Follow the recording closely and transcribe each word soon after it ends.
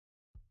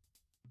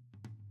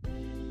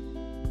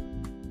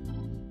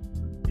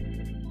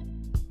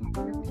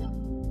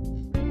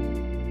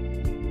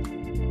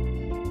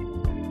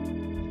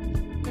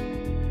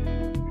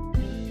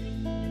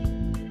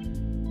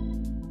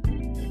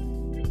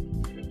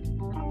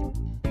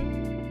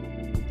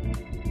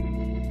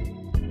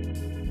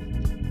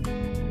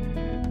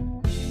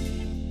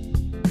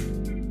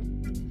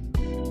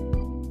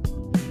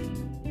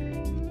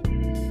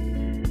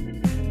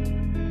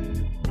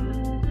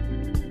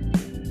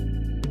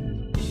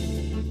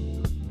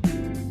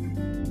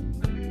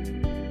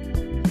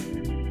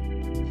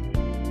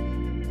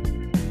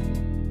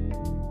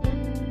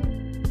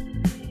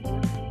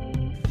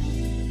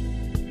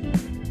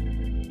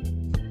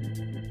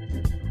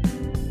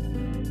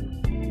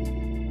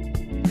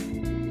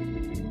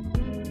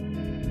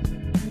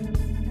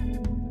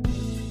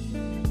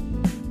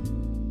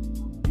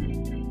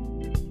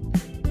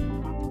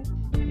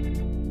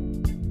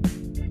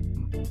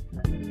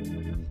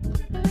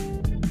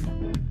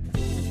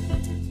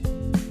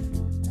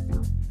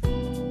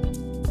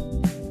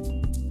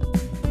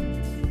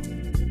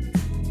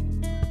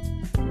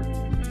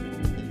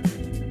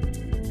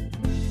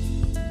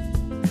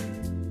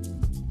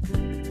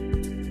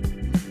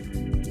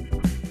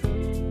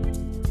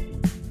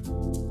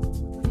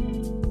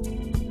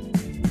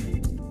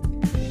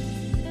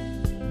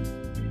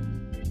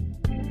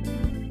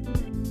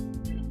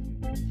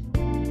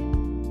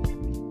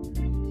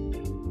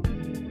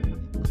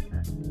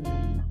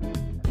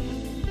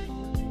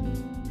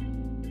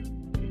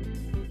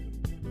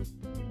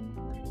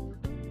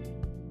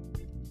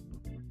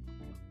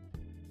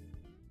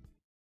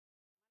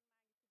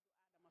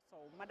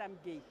Madame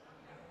Guèye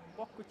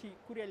bokk ci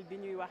kuréel bi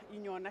ñuy wax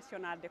Union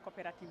nationale des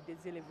coopératives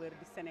des éleveurs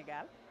du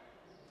Sénégal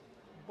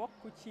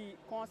bokk ci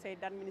conseil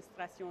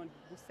d'administration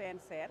bu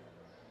CNCR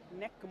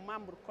nekk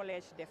membre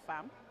collège des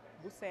femmes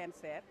bu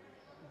CNCR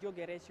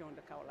jóge région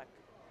de Kaolack.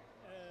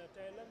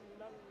 tey lan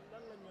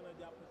lañ mën a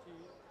jàpp ci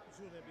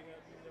journée bi nga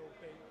ñëw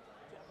tey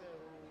ci affaire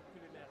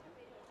culinaire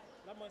bi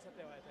lan mooy sa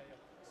teewaay tey yow.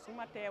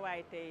 suma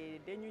teewaay tey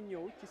dañu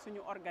ñëw ci suñu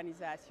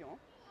organisation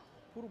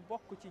pour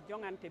bokk ci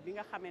joŋante bi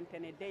nga xamante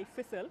ne day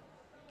fësal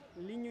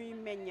li ñuy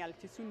meññal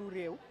ci suñu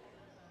réew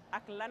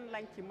ak lan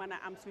lañ ci mën a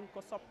am suñ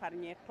ko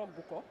sopparñee togg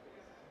ko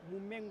mu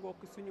méngoo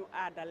ko suñu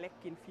aada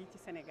lekkin fii ci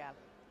Sénégal.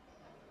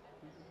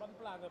 ban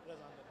plat nga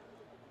présenté.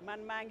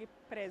 man maa ngi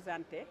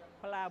présenté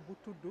plat bu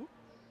tudd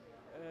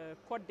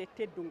kodde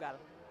teddungal.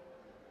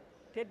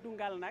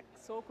 teddungal nag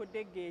soo ko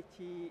déggee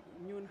ci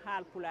ñun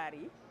Haalpulaar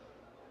yi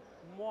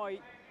mooy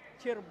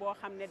cër boo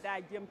xam ne daa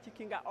jëm ci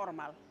ki nga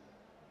ormal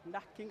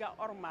ndax ki nga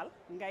ormal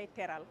ngay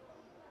teral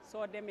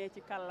soo demee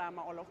ci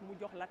kàllaama olof mu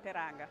jox la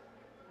teraanga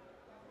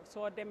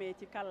soo demee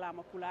ci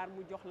kàllaama pulaar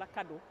mu jox la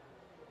cadeau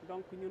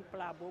donc ñun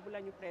plat boobu la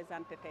ñu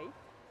présenté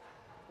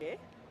tey.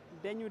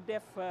 dañu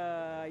def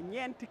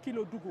ñeenti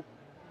kilo dugub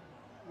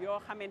yoo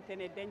xamante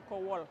ne dañ ko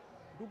wol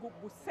dugub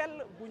bu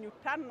sell bu ñu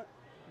tànn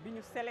bi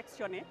ñu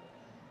sélectionné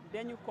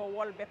dañu ko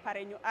wol ba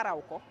pare ñu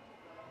araw ko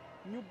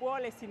ñu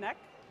boole si nag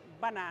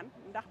banaan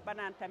ndax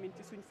banaan tamit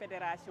ci suñ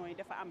fédération yi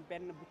dafa am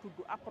benn bu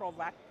tudd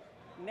Aprovat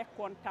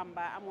nekkoon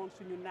Tamba amoon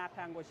suñu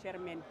naataango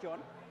Germaine John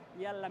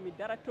yàlla mi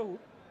dara tawut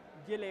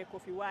jëlee ko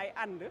fi waaye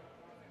ànd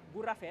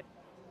bu rafet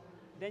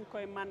dañ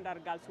koy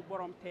mandargal su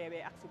borom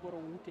teewee ak su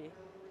borom wutee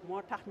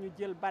moo tax ñu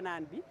jël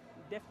banaan bi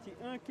def ci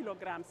 1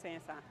 kilogramme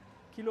 500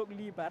 kilo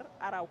liibar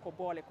araw ko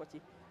boole ko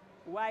ci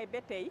waaye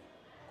ba tey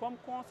comme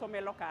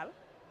consommé local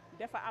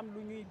dafa am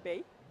lu ñuy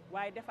béy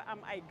waaye dafa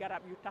am ay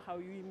garab yu taxaw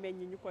yuy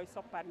meññ ñu koy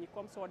soppar ñi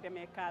comme soo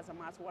demee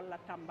Casamance wala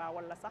Tamba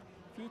wala sax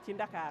fii ci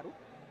Ndakaaru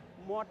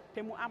moo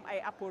te mu am ay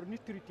apport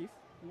nutritif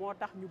moo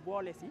tax ñu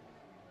boole si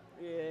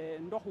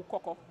ndoxu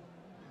koko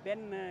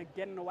benn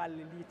genn wàll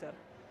litre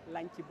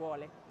lañ ci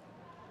boole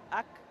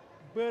ak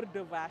beurre de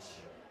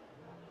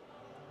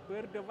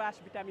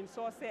vache bi tamit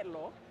soo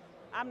seetloo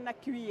am na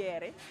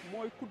cuillère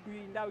mooy kudd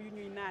yu ndaw yu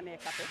ñuy naanee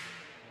café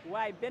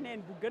waaye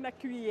beneen bu gën a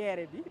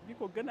cuillère bi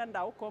ko gën a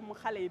ndaw comme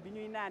xale yi bi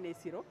ñuy naanee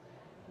sirop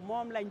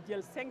moom lañ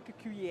jël 5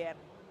 cuillères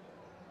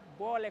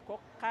boole ko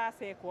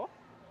xaasee ko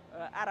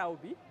araw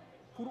bi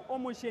pour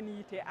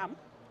homogénéité am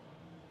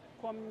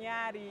comme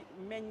ñaari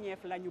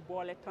meññeef la ñu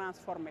boole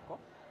transformé ko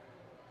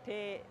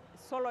te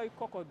soloy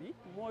koko bi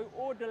mooy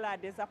au-delà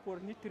des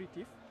apports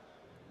nutritifs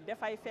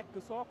dafay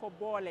fekk soo ko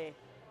boolee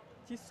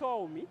ci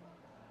soow mi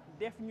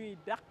def ñuy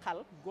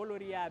dàqal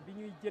gloria bi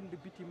ñuy jënd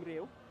bitim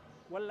réew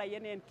wala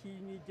yeneen kii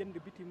ñuy jënd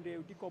bitim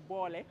réew di ko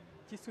boole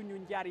ci suñu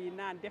njar yi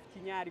naan def ci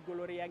ñaari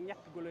gloria ak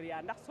ñetti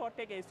gloria ndax soo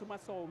tegee suma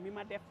soow mi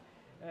ma def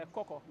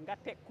koko nga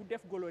teg ku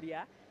def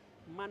gloria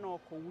manoo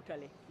ko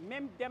wutale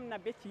même dem na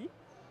ba ci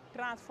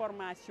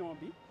transformation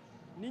bi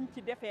niñ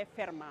ci defee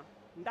ferment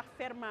ndax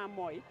ferment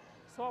mooy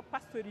soo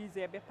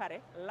pasteurisé ba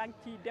pare lañ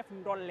ciy def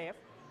ndolleef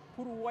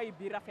pour woy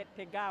bi rafet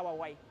te gaaw a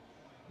way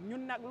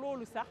ñun nag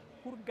loolu sax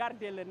pour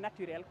garder le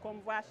naturel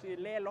comme vache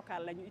lait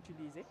local la ñu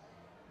utiliser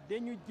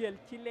dañu jël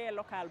ci lait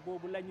local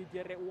boobu la ñu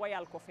jël rek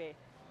woyal ko fee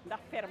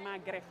ndax ferment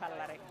greffal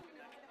la rek.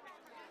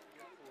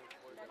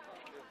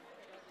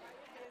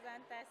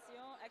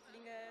 présentation ak li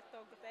nga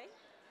togg tey.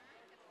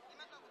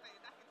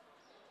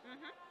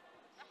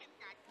 daxin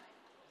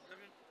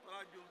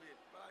plat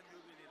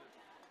njóobeen yi la.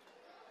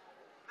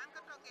 maa ngi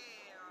ko toggee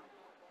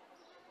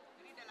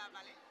riz de la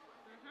vallée.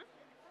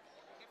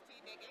 def ci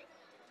dege,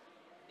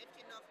 def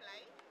ci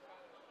noflaay,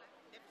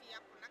 def ci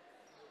yàpp nag,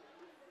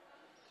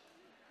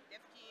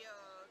 def ci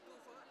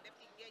tuufa, def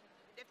ci géej,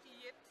 def ci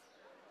yët,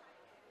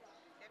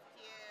 def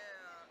ci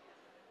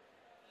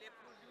les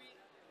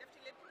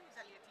produits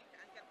halieutiques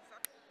en quelque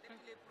sorte, def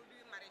ci les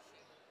produits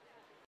maraîchers.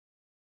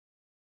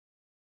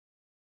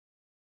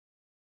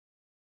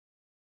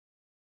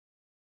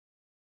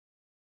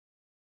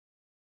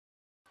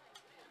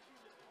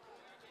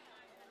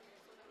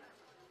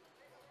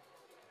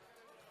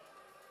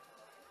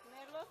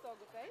 mais loo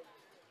togg tey.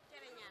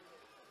 cere ñaambi.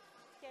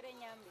 cere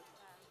ñaambi.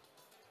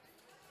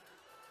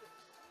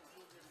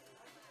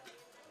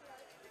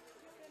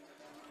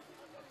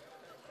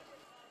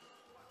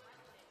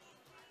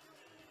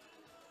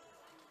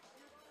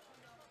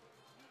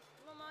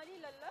 maman lii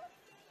lan la.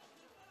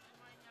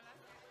 mooy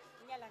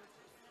ñalang.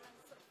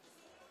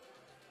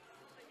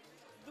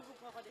 dugub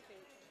nga ko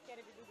defee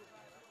cere bi dugub.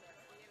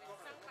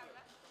 sànqal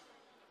la.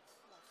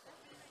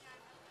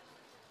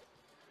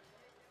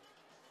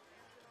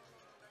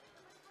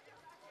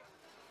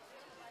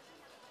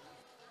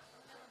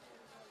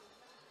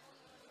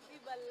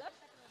 bal la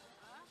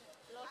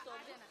loo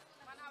togg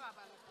man awa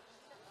bal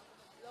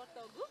loo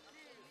togg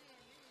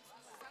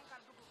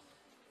sànqal dugub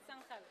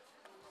sànqal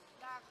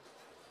daak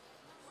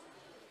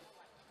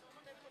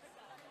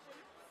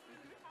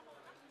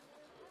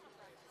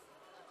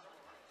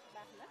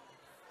baax na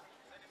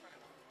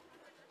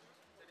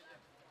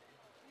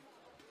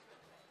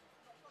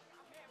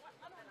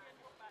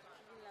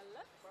lan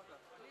la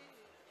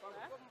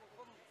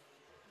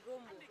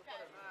gombo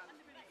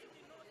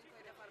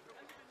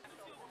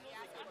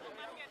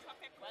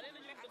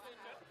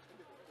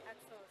ak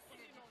soos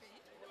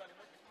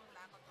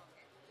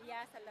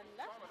yaasa lan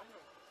la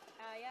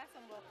ah yaasa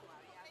mbokk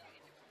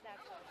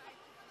d'accord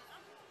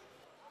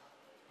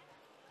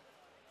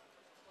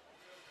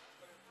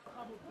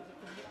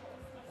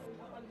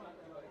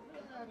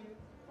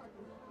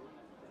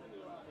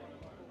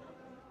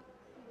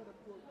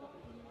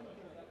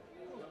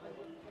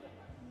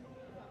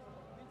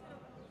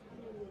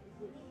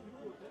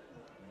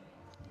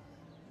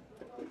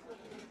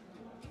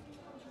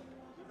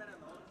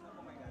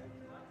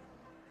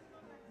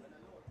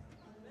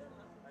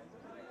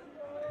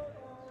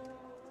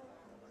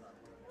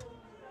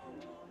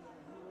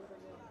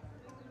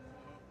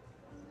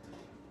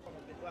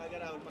waaw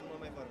garaawul man moo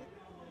may formé.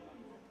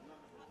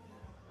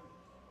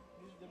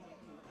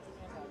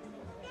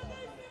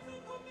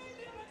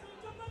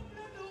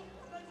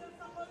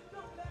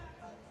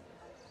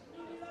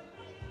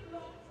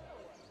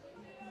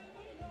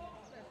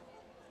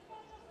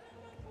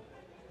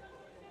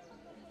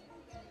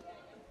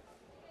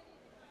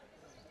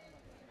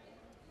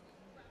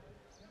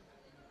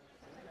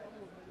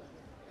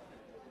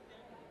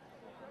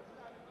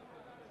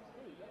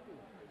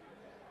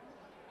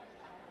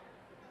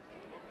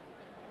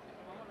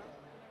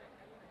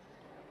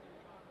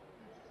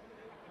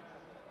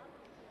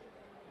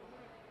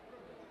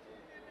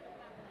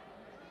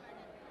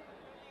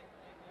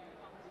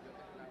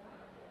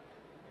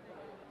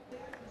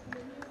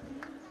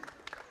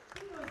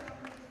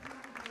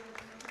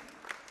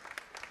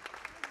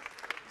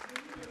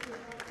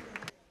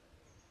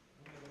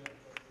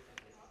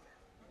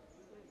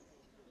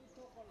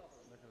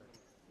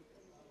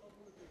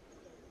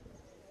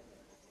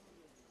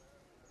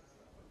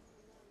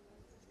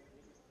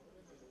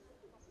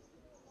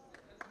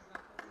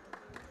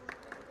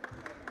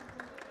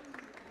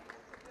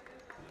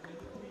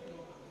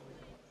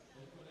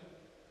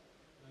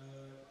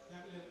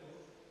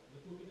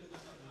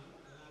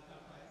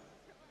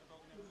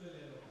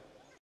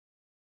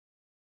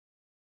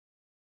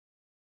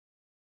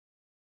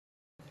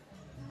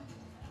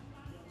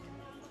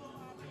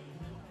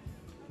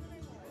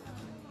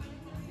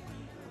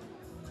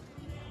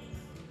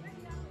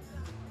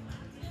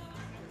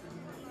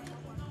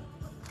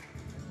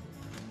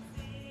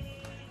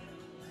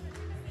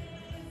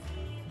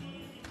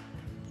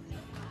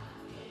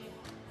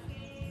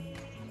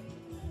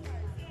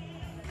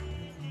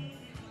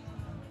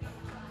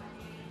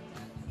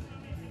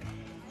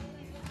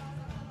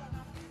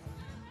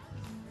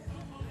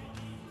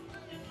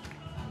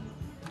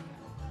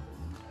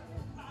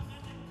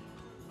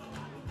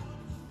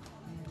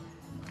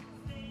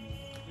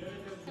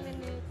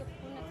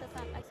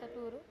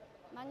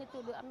 maa ngi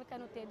tudd Ami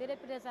Kanouté di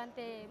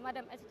représenté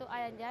madame Aïssatou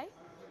Aya Ndiaye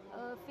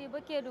fii ba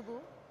Kédougou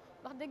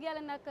wax dëgg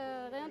yàlla nag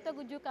dañoo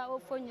tegu juka au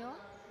fognon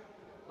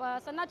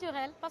c'est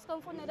naturel parce que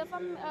fognon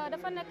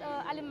dafa nekk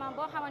aliment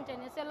boo xamante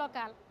ne c'est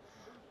local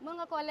mën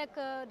nga koo lekk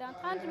dans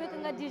 30 minutes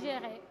nga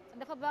digérer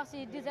dafa baax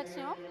ci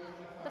digestion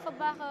dafa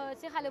baax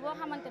ci xale boo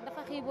xamante ne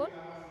dafa xiiboon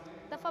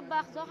dafa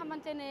baax soo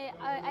xamante ne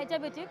ay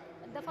diabétique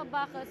dafa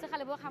baax ci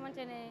xale boo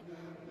xamante ne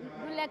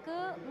du lekk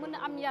mën na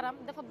am yaram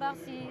dafa baax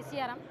ci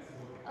yaram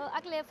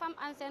ak les femmes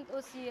enceintes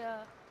aussi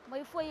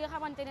mooy feuilles yi nga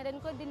xamante ne dañ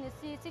koy dindi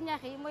si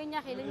ñax yi mooy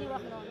ñax yi li ñuy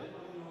wax noonu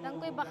da nga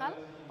koy baxal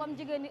comme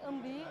jigéen ñi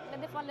ëmb yi nga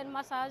defal leen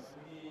massage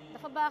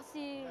dafa baax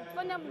si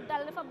foño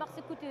daal dafa baax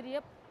si couture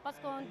yëpp parce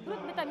que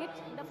brut bi tamit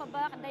dafa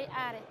baax day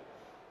aare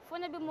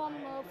foño bi moom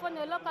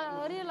foño local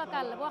riz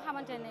local la boo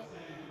xamante ne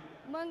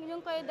moo ñu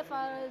ngi koy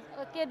defar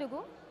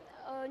Kédougou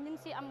ñu ngi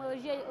si am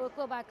GIE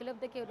Koba Club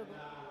de Kédougou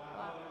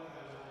waaw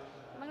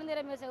ma ngi leen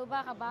di remercier bu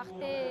baax a baax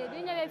te bi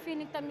ñëwee fii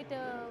nii tamit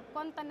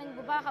kontaan nañ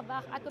bu baax a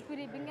baax ak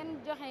prix bi ngeen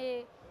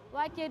joxe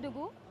waa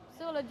Kédougou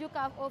sur le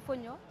Dioukaf au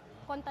Fogno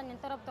kontaan nañ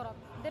trop trop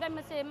di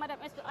remercier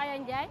madame Estou Aya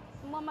Ndiaye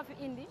moom ma fi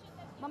indi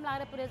moom laa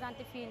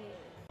représenté fii nii.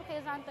 Je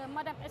représente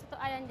madame Estou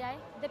Aya Ndiaye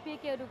depuis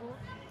Kédougou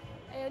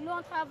et nous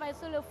on travaille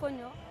sur le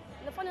Fogno.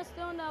 Le Fogno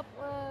c'est un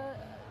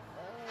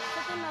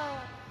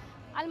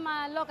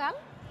aliment local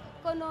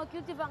que nous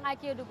cultivons à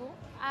Kédougou,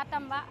 à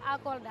Tamba, à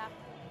Kolda.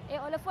 Et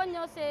le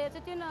Fogno c'est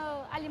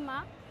un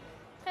aliment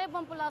très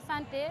bon pour la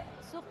santé,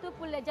 surtout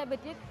pour les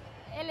diabétiques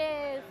et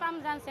les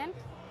femmes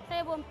enceintes,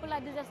 très bon pour la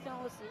digestion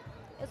aussi.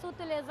 Et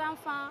surtout les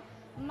enfants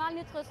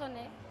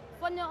malnutritionnés.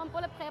 Fogno, on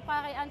peut le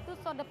préparer en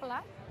toutes sortes de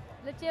plats.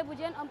 Le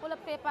thieboudienne, on peut le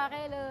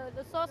préparer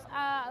le sauce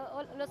ou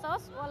le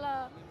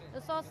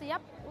sauce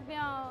yap, ou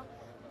bien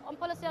on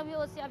peut le servir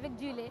aussi avec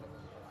du lait.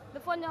 Le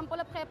Fogno, on peut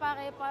le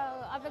préparer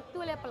avec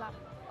tous les plats.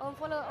 On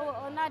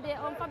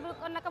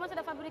a commencé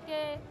à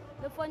fabriquer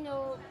le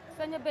Fogno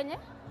beignet,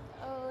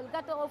 le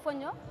gâteau au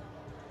Fogno,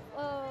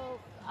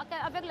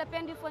 avec le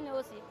pain du Fogno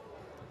aussi.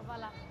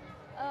 Voilà.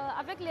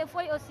 Avec les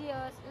feuilles aussi,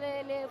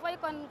 les feuilles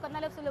qu'on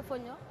enlève sur le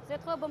Fogno, c'est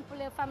trop bon pour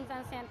les femmes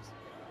enceintes.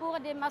 Pour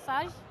des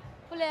massages,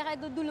 pour les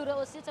règles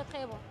douloureuses aussi, c'est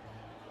très bon.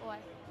 Ouais.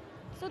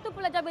 Surtout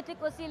pour les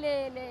diabétiques aussi,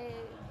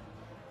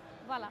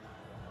 voilà.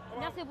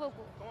 Merci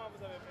beaucoup. Comment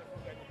vous avez fait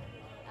pour gagner?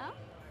 Hein?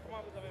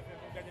 Comment vous avez fait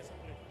pour gagner ce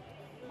prix?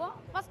 Bon,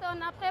 parce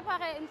qu'on a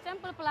préparé un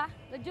simple plat.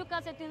 Le djouka,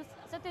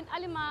 c'est un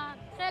aliment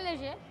très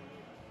léger,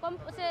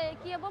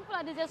 qui est bon pour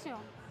la digestion.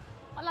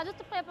 On a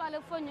juste préparé le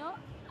Fogno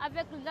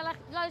avec de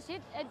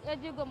l'arachide et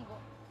du gombo.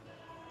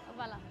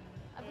 Voilà.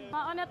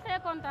 On est très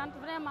contente,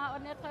 vraiment,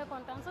 on est très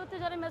contente. Surtout,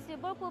 je remercie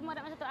beaucoup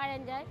Mme Aya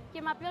Ndiaye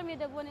qui m'a permis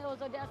de venir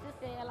aujourd'hui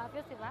assister à la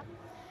festival.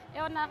 Et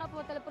on a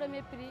rapporté le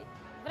premier prix.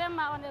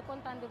 Vraiment, on est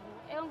content de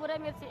vous. Et on vous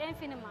remercie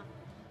infiniment.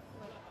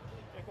 Oui.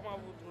 Et comment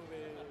vous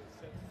trouvez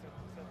cette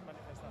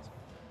manifestation?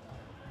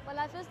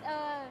 Voilà,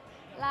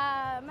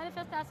 la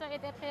manifestation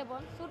était très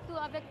bonne, surtout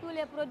avec tous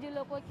les produits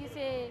locaux qui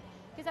s'est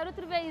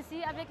retrouvés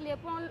ici avec les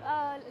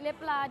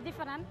plats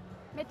différents,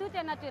 mais tout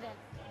est naturel.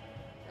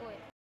 Oui.